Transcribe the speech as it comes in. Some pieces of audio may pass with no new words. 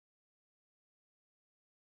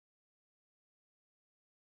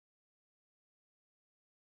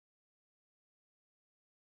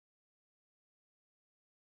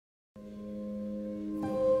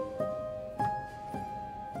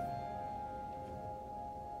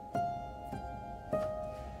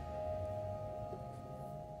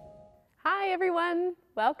everyone,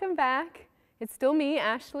 welcome back. It's still me,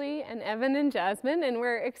 Ashley, and Evan and Jasmine, and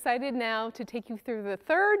we're excited now to take you through the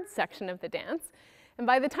third section of the dance. And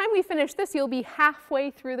by the time we finish this, you'll be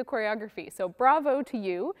halfway through the choreography. So bravo to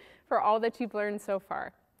you for all that you've learned so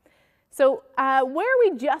far. So where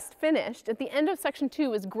we just finished at the end of section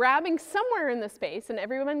 2 was grabbing somewhere in the space, and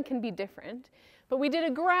everyone can be different. But we did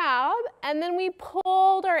a grab, and then we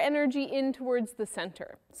pulled our energy in towards the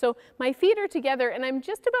center. So my feet are together, and I'm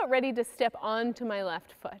just about ready to step onto my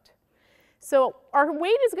left foot. So our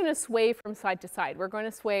weight is going to sway from side to side. We're going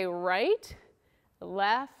to sway right,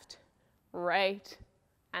 left,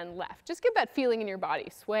 and left. Just get that feeling in your body.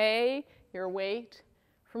 Sway your weight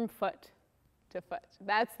from foot to foot.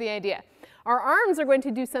 That's the idea. Our arms are going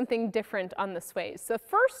to do something different on the sways. So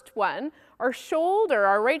first one, our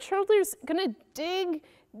right shoulder is going to dig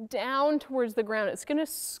down towards the ground. It's going to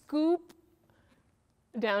scoop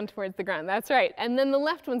down towards the ground. That's right. And then the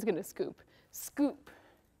left one's going to scoop. Scoop.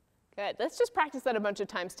 Good. Let's just practice that a bunch of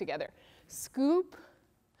times together. Scoop,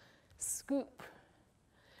 scoop.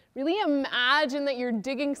 Really imagine that you're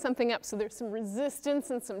digging something up, so there's some resistance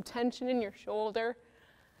and some tension in your shoulder.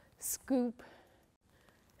 Scoop,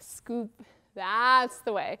 scoop. That's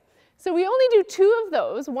the way. So we only do 2 of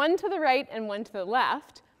those, one to the right and one to the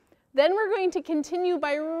left. Then we're going to continue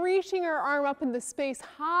by reaching our arm up in the space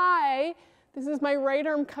high. This is my right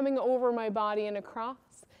arm coming over my body and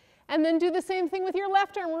across. And then do the same thing with your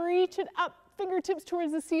left arm. Reach it up, fingertips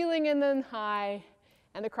towards the ceiling, and then high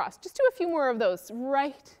and across. Just do a few more of those.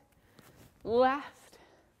 Right,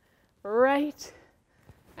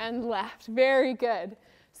 and left. Very good.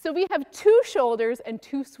 So we have 2 shoulders and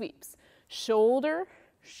 2 sweeps. Shoulder,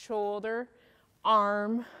 shoulder,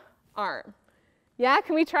 arm, arm. Yeah,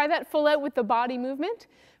 can we try that full out with the body movement?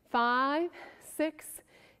 5, 6,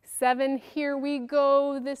 7, here we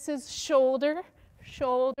go. This is shoulder,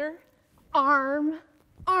 shoulder, arm,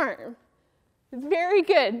 arm. Very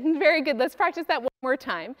good, very good. Let's practice that one more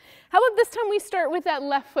time. How about this time we start with that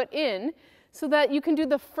left foot in so that you can do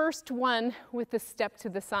the first one with the step to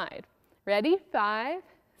the side. Ready? 5,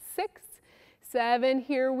 6, 7,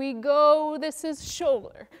 here we go. This is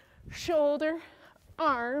shoulder, shoulder,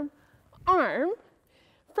 arm, arm.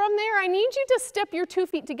 From there, I need you to step your 2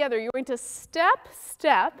 feet together. You're going to step,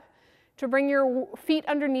 step to bring your feet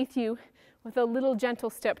underneath you with a little gentle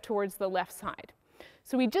step towards the left side.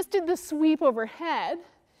 So we just did the sweep overhead,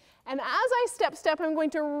 and as I step, step, I'm going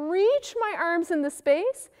to reach my arms in the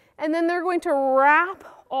space, and then they're going to wrap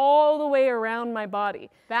all the way around my body.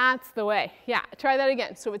 That's the way. Yeah, try that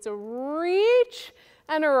again. So it's a reach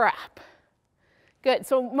and a wrap. Good.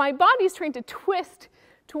 So my body's trying to twist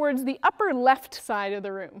towards the upper left side of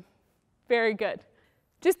the room. Very good.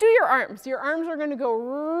 Just do your arms. Your arms are going to go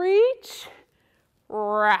reach,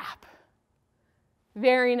 wrap.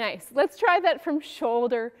 Very nice. Let's try that from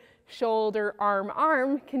shoulder, shoulder, arm,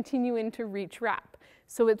 arm, continue into reach, wrap.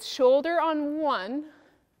 So it's shoulder on 1,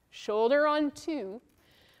 shoulder on 2,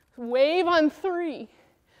 wave on 3,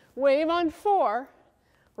 wave on 4,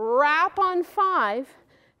 wrap on 5,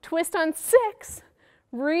 twist on 6,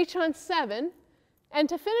 reach on 7, and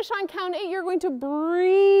to finish on count 8, you're going to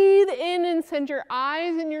breathe in and send your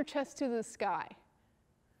eyes and your chest to the sky.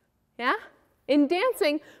 Yeah? In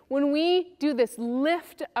dancing, when we do this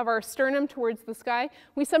lift of our sternum towards the sky,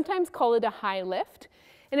 we sometimes call it a high lift.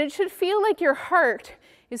 And it should feel like your heart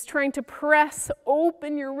is trying to press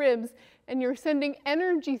open your ribs, and you're sending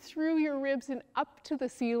energy through your ribs and up to the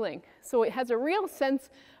ceiling. So it has a real sense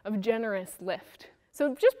of generous lift.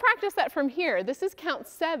 So just practice that from here. This is count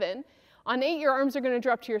 7. On 8, your arms are going to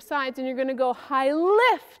drop to your sides, and you're going to go high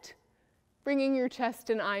lift, bringing your chest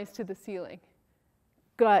and eyes to the ceiling.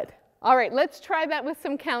 Good. All right, let's try that with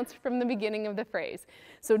some counts from the beginning of the phrase.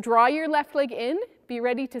 So draw your left leg in, be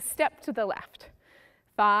ready to step to the left.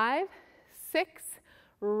 5, 6,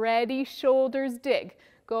 ready, shoulders dig.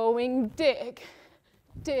 Going dig,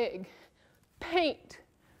 dig, paint,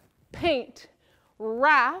 paint,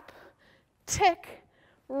 wrap, tick,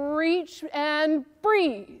 reach, and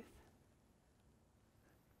breathe.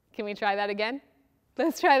 Can we try that again?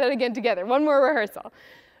 Let's try that again together. One more rehearsal.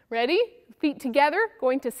 Ready? Feet together,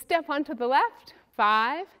 going to step onto the left.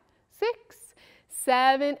 5, 6,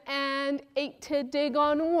 7, and 8 to dig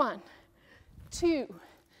on 1, 2,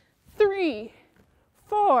 3,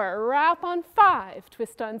 4, wrap on 5,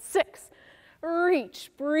 twist on 6,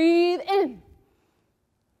 reach, breathe in.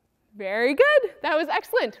 Very good. That was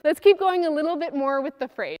excellent. Let's keep going a little bit more with the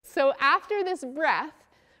phrase. So after this breath,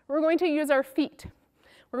 we're going to use our feet.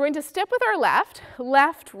 We're going to step with our left,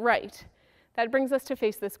 left, right. That brings us to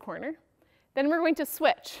face this corner. Then we're going to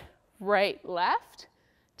switch right, left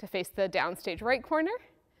to face the downstage right corner.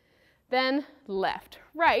 then left,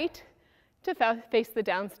 right, to face the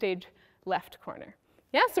downstage left corner.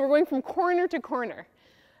 Yeah, so we're going from corner to corner.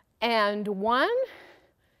 And 1,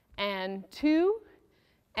 and 2,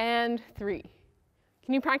 and 3.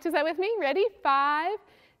 Can you practice that with me? Ready? 5,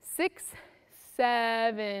 6,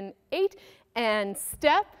 7, 8, and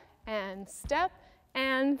step, and step,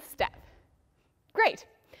 and step. Great.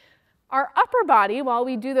 Our upper body, while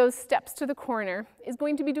we do those steps to the corner, is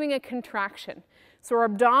going to be doing a contraction. So our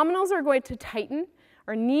abdominals are going to tighten,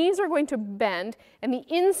 our knees are going to bend, and the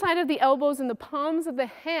inside of the elbows and the palms of the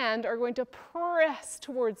hand are going to press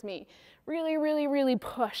towards me. Really, really, really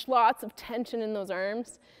push. Lots of tension in those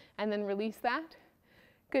arms, and then release that.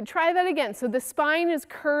 Good, try that again. So the spine is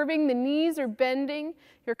curving, the knees are bending,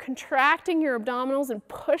 you're contracting your abdominals and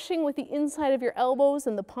pushing with the inside of your elbows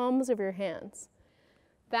and the palms of your hands.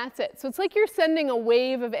 That's it. So it's like you're sending a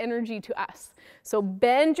wave of energy to us. So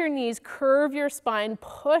bend your knees, curve your spine,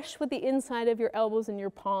 push with the inside of your elbows and your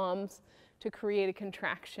palms to create a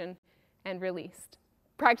contraction and release.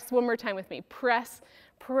 Practice one more time with me. Press,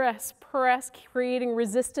 press, press, creating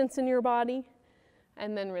resistance in your body,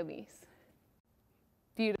 and then release.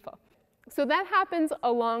 Beautiful. So that happens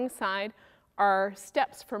alongside our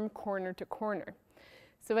steps from corner to corner.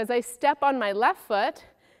 So as I step on my left foot,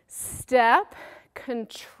 step,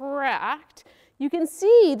 contract, you can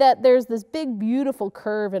see that there's this big, beautiful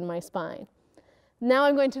curve in my spine. Now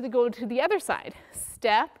I'm going to go to the other side.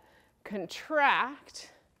 Step,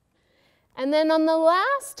 contract, and then on the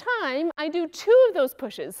last time, I do 2 of those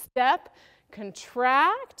pushes. Step,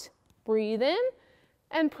 contract, breathe in,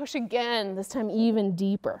 and push again, this time even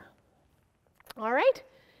deeper. All right?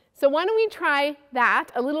 So why don't we try that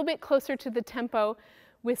a little bit closer to the tempo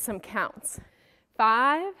with some counts.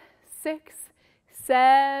 5, 6,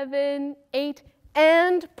 7, 8,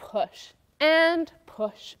 and push, and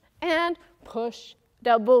push, and push,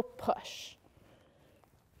 double push.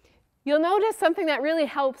 You'll notice something that really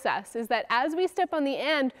helps us is that as we step on the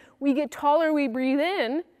end, we get taller, we breathe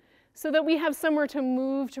in, so that we have somewhere to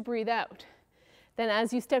move to breathe out. Then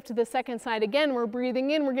as you step to the second side again, we're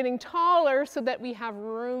breathing in, we're getting taller so that we have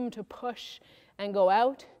room to push and go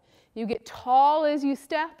out. You get tall as you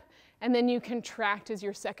step, and then you contract as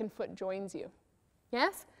your second foot joins you.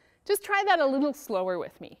 Yes? Just try that a little slower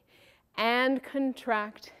with me. And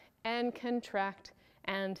contract,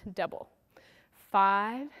 and double.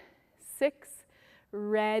 5, 6,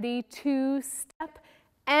 ready to step,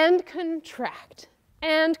 and contract,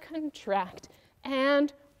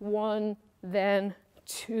 and 1, then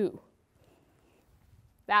 2.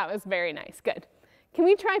 That was very nice, good. Can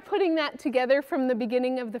we try putting that together from the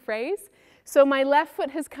beginning of the phrase? So my left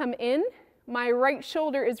foot has come in, my right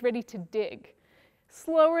shoulder is ready to dig.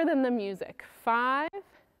 Slower than the music. 5,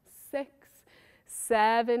 6,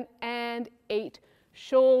 7, and 8.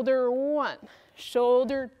 Shoulder 1,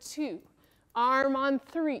 shoulder 2, arm on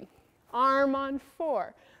 3, arm on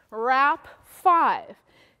 4, wrap 5,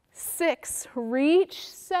 6, reach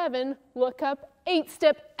 7, look up 8,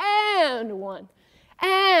 step and 1,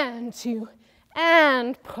 and 2,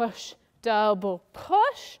 and push, double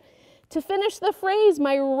push. To finish the phrase,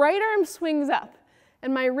 my right arm swings up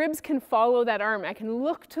and my ribs can follow that arm. I can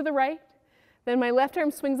look to the right, then my left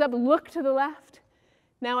arm swings up, look to the left.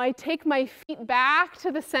 Now I take my feet back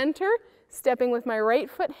to the center, stepping with my right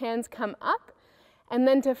foot, hands come up, and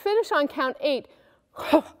then to finish on count 8,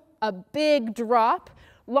 a big drop,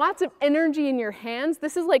 lots of energy in your hands.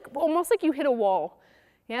 This is like almost like you hit a wall.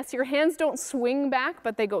 Yes, your hands don't swing back,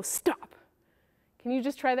 but they go stop. Can you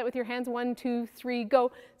just try that with your hands? 1, 2, 3,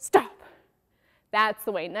 go, stop. That's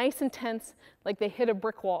the way, nice and tense, like they hit a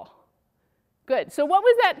brick wall. Good, so what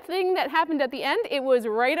was that thing that happened at the end? It was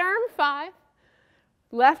right arm 5,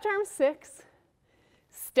 left arm 6,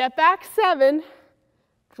 step back 7,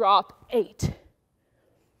 drop 8.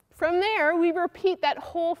 From there, we repeat that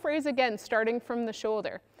whole phrase again, starting from the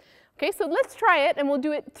shoulder. Okay, so let's try it, and we'll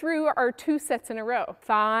do it through our 2 sets in a row.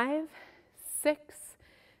 5, 6,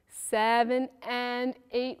 7, and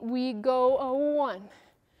 8. We go a 1,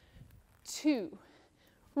 2,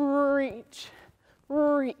 reach,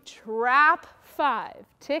 reach, wrap 5,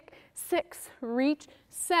 tick 6, reach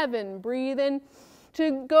 7, breathe in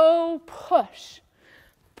to go push,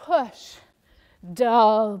 push,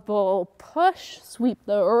 double push, sweep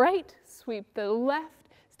the right, sweep the left,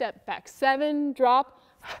 step back 7, drop.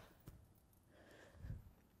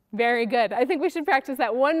 Very good. I think we should practice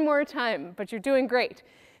that one more time, but you're doing great.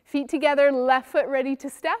 Feet together, left foot ready to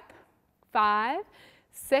step. 5,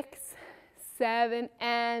 6, 7,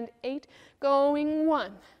 and 8. Going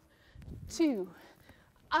 1, 2,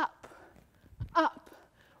 up, up,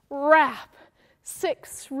 wrap,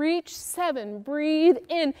 6, reach, 7, breathe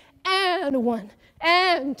in, and 1,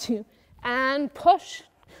 and 2, and push,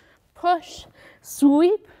 push,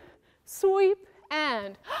 sweep, sweep,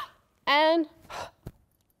 and.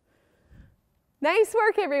 Nice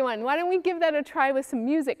work, everyone. Why don't we give that a try with some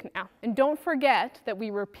music now? And don't forget that we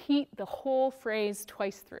repeat the whole phrase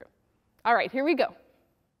twice through. All right, here we go.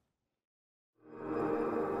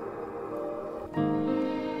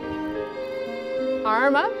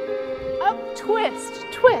 Arm up, twist,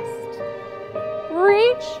 twist.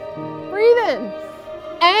 Reach, breathe in,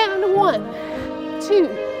 and 1, 2.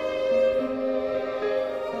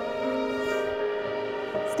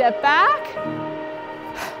 Step back,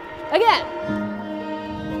 again.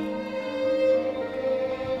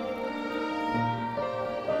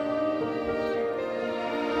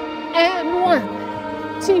 And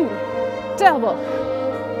 1, 2, double,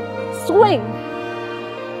 swing,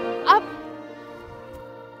 up.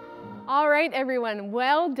 All right, everyone,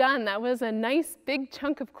 well done. That was a nice big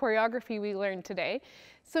chunk of choreography we learned today.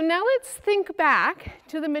 So now let's think back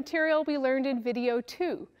to the material we learned in video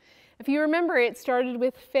 2. If you remember, it started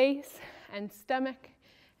with face and stomach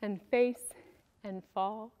and face and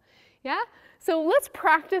fall. Yeah? So let's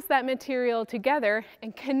practice that material together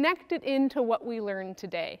and connect it into what we learned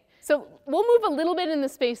today. So we'll move a little bit in the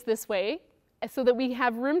space this way so that we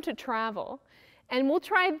have room to travel. And we'll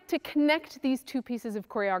try to connect these two pieces of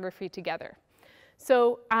choreography together.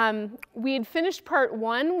 So we had finished part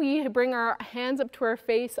 1. We bring our hands up to our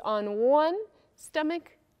face on 1,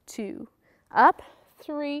 stomach, 2, up,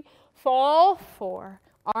 3, fall, 4,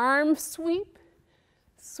 arm sweep,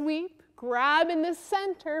 sweep, grab in the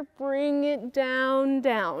center, bring it down,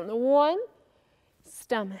 down. 1,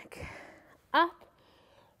 stomach, up,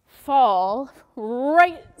 fall,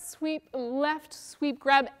 right sweep, left sweep,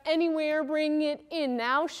 grab anywhere, bring it in.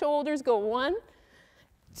 Now shoulders go 1,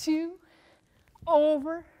 2,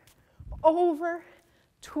 over, over,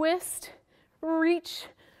 twist, reach,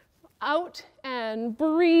 out, and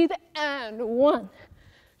breathe, and 1,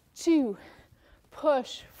 2,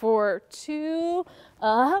 push for 2,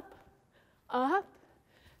 up, up,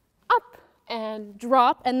 up, and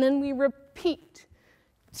drop, and then we repeat.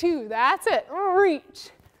 2, that's it, reach,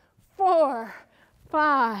 4,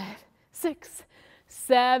 5, 6,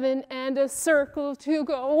 7, and a circle to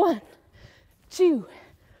go. 1, 2,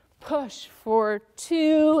 push for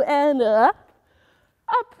 2, and up,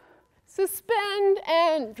 up, suspend,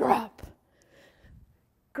 and drop.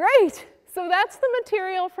 Great, so that's the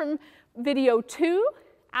material from video 2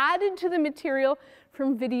 added to the material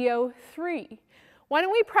from video 3. Why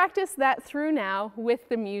don't we practice that through now with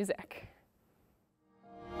the music?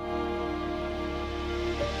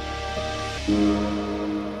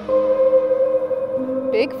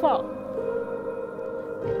 Big fall.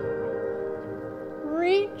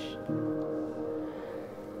 Reach.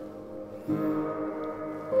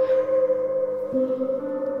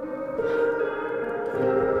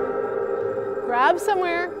 Grab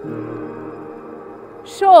somewhere.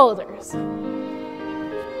 Shoulders.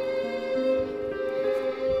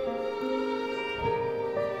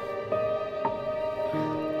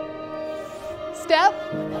 Step.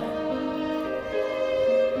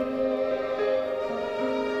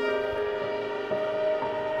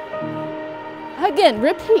 Again,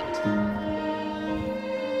 repeat.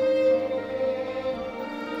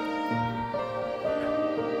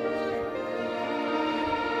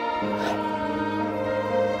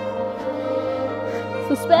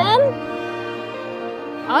 Suspend.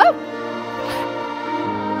 Up.